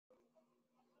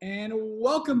And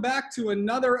welcome back to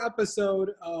another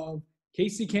episode of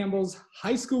Casey Campbell's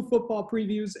high school football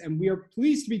previews. And we are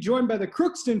pleased to be joined by the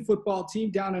Crooksville Football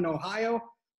team down in Ohio.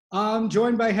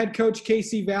 Joined by head coach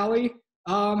Casey Valley.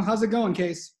 How's it going,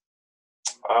 Case?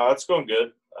 It's going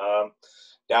good.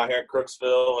 Down here in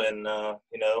Crooksville in,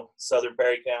 southern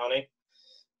Perry County.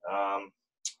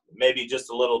 Maybe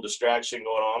just a little distraction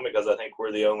going on because I think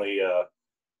we're the only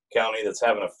county that's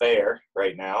having a fair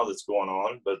right now that's going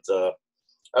on. But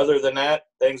other than that,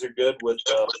 things are good with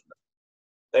the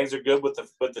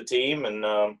team, and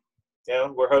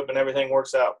we're hoping everything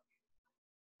works out.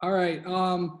 All right.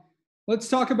 Let's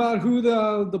talk about who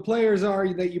the players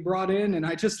are that you brought in, and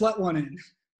I just let one in.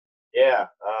 Yeah.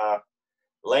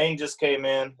 Lane just came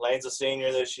in. Lane's a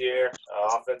senior this year,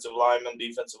 offensive lineman,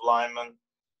 defensive lineman.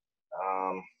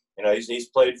 He's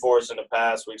played for us in the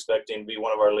past. We expect him to be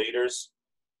one of our leaders.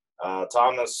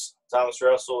 Thomas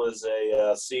Russell is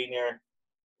a senior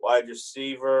wide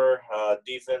receiver,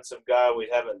 defensive guy we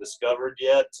haven't discovered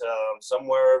yet.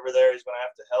 Somewhere over there he's going to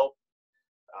have to help.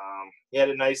 He had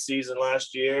a nice season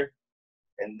last year.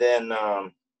 And then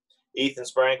Ethan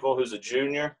Sprankle, who's a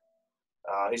junior.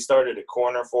 He started a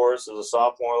corner for us as a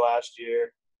sophomore last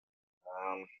year.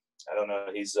 I don't know.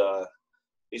 He's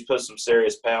put some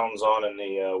serious pounds on in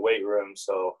the weight room,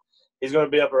 so he's going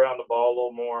to be up around the ball a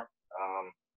little more.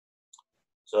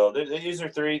 So these are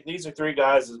three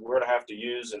guys that we're going to have to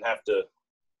use and have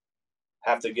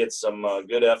to get some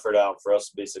good effort out for us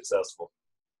to be successful.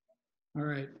 All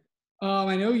right.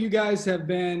 I know you guys have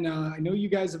been.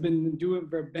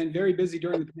 been very busy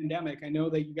during the pandemic. I know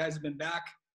that you guys have been back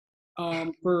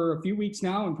for a few weeks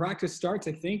now, and practice starts,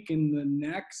 I think, in the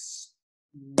next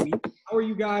week. How are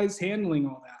you guys handling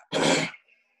all that?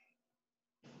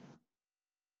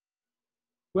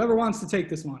 Whoever wants to take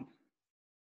this one.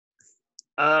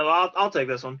 I'll take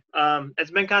this one.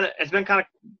 It's been kind of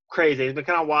crazy. It's been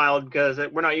kind of wild because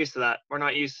we're not used to that. We're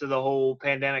not used to the whole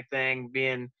pandemic thing,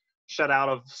 being shut out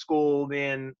of school,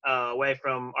 being away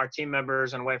from our team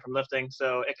members and away from lifting.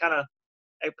 So it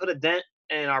put a dent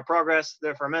in our progress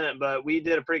there for a minute, but we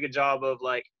did a pretty good job of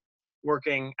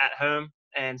working at home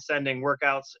and sending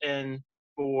workouts into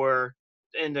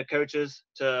coaches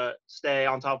to stay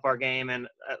on top of our game and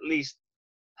at least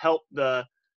help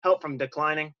from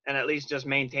declining and at least just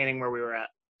maintaining where we were at.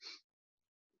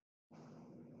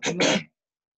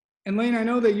 And Lane, I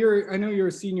know you're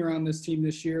a senior on this team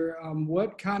this year.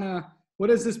 What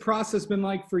has this process been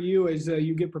like for you as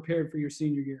you get prepared for your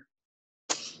senior year?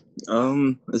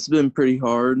 It's been pretty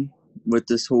hard with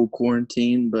this whole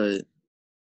quarantine, but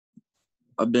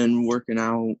I've been working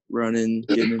out, running,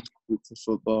 getting into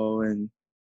football, and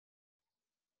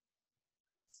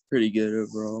pretty good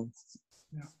overall.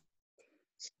 Yeah.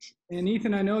 And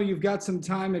Ethan, I know you've got some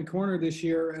time at corner this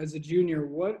year as a junior.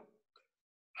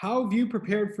 How have you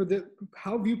prepared for this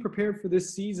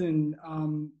season,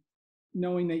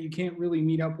 knowing that you can't really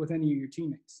meet up with any of your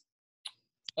teammates?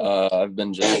 I've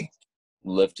been just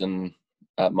lifting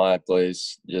at my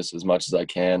place just as much as I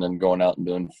can and going out and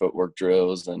doing footwork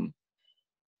drills and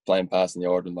playing passing the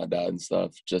yard with my dad and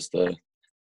stuff just to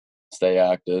stay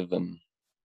active and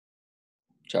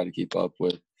try to keep up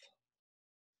with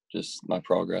just my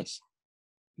progress.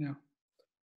 Yeah.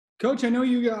 Coach, I know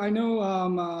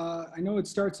it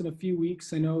starts in a few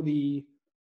weeks. I know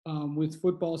with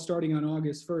football starting on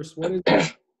August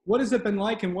 1st. What has it been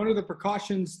like, and what are the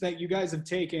precautions that you guys have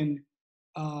taken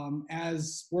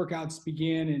as workouts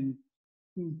begin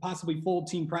and possibly full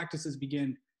team practices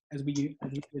begin as we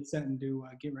get set and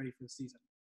get ready for the season?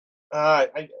 I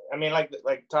mean, like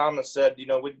Thomas said,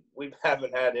 we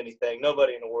haven't had anything.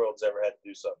 Nobody in the world's ever had to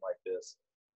do something like this.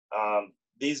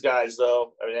 These guys,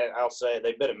 though, I mean, I'll say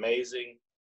they've been amazing.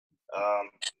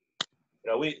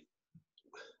 We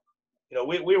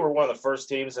were one of the first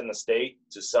teams in the state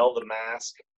to sell the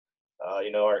mask.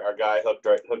 Our guy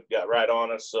got right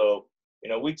on us. So,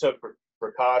 we took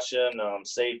precaution,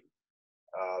 safe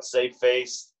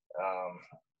face.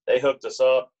 They hooked us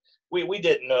up. We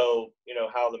didn't know,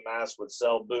 how the mask would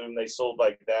sell. Boom, they sold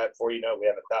like that. Before you know it, we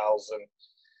had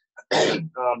 1,000.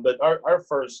 But our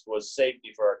first was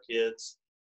safety for our kids.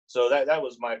 So that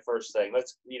was my first thing.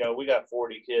 We got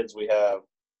 40 kids. We have,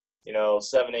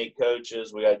 7, 8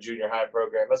 coaches. We got a junior high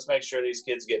program. Let's make sure these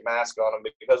kids get masks on them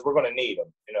because we're going to need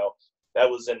them. That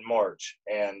was in March.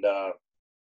 And,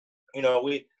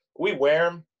 we wear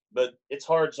them, but it's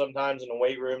hard sometimes in the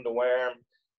weight room to wear them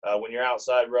when you're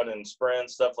outside running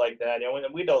sprints, stuff like that.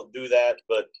 We don't do that,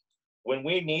 but when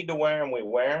we need to wear them, we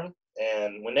wear them.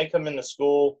 And when they come into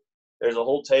school, there's a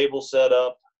whole table set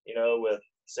up, with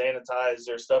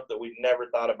sanitizer, stuff that we've never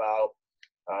thought about.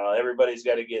 Everybody's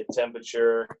got to get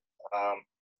temperature.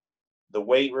 the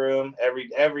weight room,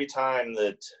 every time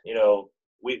that, you know,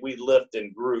 we lift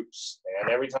in groups,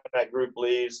 and every time that group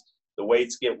leaves, the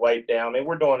weights get wiped down. I mean,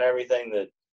 we're doing everything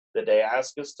that they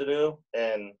ask us to do,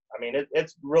 and I mean,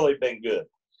 it's really been good.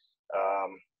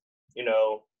 You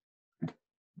know,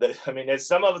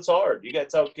 some of it's hard. You got to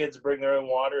tell kids to bring their own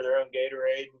water, their own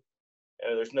Gatorade. You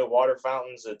know, there's no water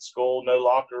fountains at school, no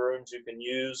locker rooms you can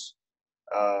use.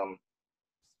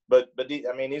 But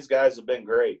I mean, these guys have been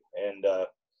great, and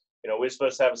you know, we're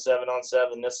supposed to have a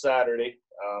 7-on-7 this Saturday.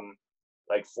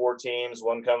 Like 4 teams,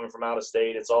 one coming from out of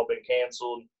state. It's all been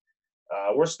canceled.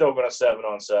 We're still going to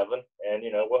 7-on-7, and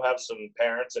you know, we'll have some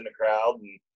parents in the crowd,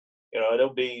 and you know,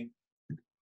 it'll be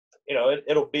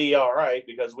all right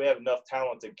because we have enough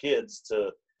talented kids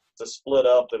to split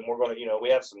up, and we're going to, you know, we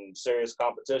have some serious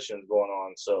competitions going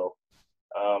on. So,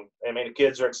 I mean, the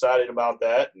kids are excited about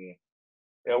that, and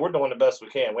you know, we're doing the best we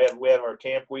can. We have our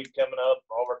camp week coming up.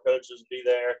 All of our coaches will be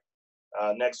there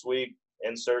next week,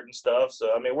 inserting stuff.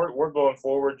 So, I mean, we're going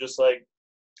forward just like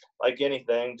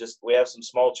anything. Just we have some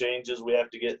small changes we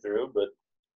have to get through, but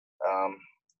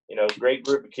you know, great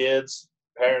group of kids.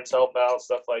 Parents help out,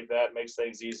 stuff like that makes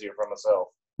things easier for myself.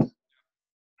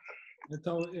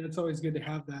 It's always good to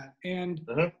have that. And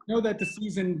Mm-hmm. know that the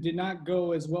season did not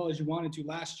go as well as you wanted to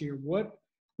last year.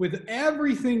 With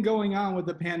everything going on with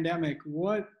the pandemic,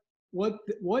 what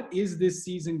is this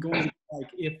season going to be like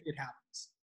if it happens?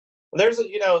 Well, there's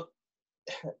you know,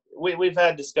 we've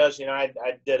had discussion. You know, I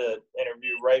did an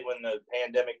interview right when the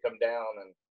pandemic come down,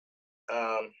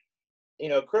 and you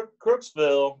know,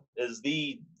 Crooksville is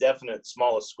the definite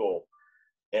smallest school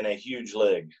in a huge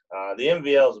league. The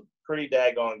MVL is a pretty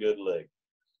daggone good league.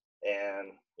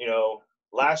 And, you know,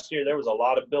 last year there was a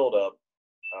lot of buildup.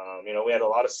 You know, we had a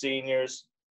lot of seniors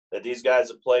that these guys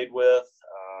have played with.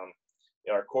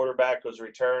 You know, our quarterback was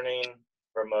returning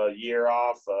from a year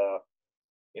off.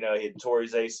 You know, he had tore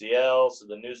his ACL, so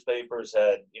the newspapers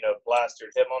had, you know,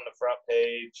 plastered him on the front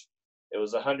page. It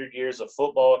was 100 years of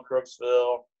football at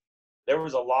Crooksville. There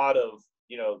was a lot of,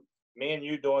 you know, me and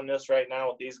you doing this right now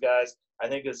with these guys, I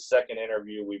think it's the second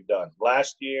interview we've done.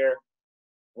 Last year,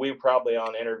 we were probably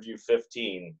on interview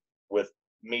 15 with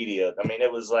media. I mean,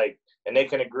 it was like, and they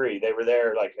can agree, they were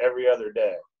there like every other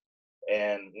day.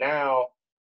 And now,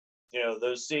 you know,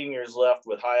 those seniors left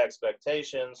with high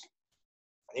expectations.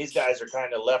 These guys are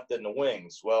kind of left in the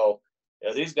wings. Well, you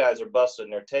know, these guys are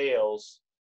busting their tails,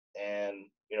 and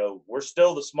you know, we're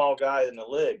still the small guy in the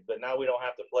league, but now we don't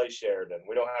have to play Sheridan.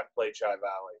 We don't have to play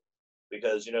Tri-Valley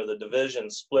because, you know, the division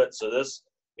split. So this,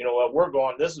 you know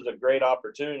what, this is a great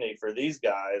opportunity for these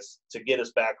guys to get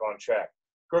us back on track.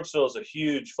 Crooksville is a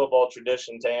huge football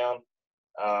tradition town.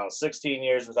 16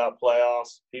 years without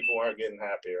playoffs, people aren't getting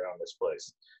happy around this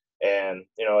place. And,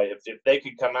 you know, if they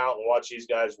could come out and watch these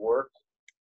guys work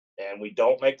and we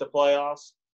don't make the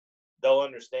playoffs, they'll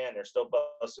understand they're still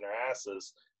busting their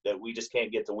asses, that we just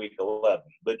can't get to week 11.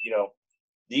 But, you know,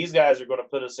 these guys are going to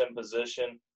put us in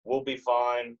position. We'll be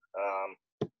fine.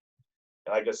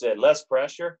 Like I said, less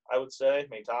pressure, I would say. I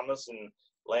mean, Thomas and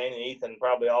Lane and Ethan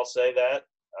probably all say that.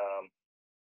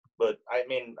 But, I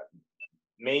mean,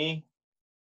 me,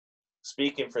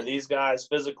 speaking for these guys,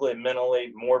 physically and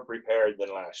mentally more prepared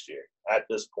than last year at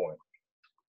this point.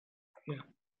 Yeah.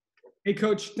 Hey,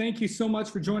 Coach, thank you so much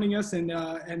for joining us,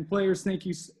 and players, thank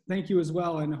you as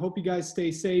well. And I hope you guys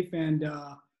stay safe, and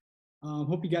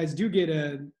hope you guys do get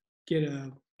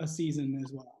a season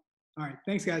as well. All right,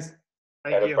 thanks, guys.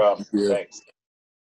 Thank you. No problem. Thanks.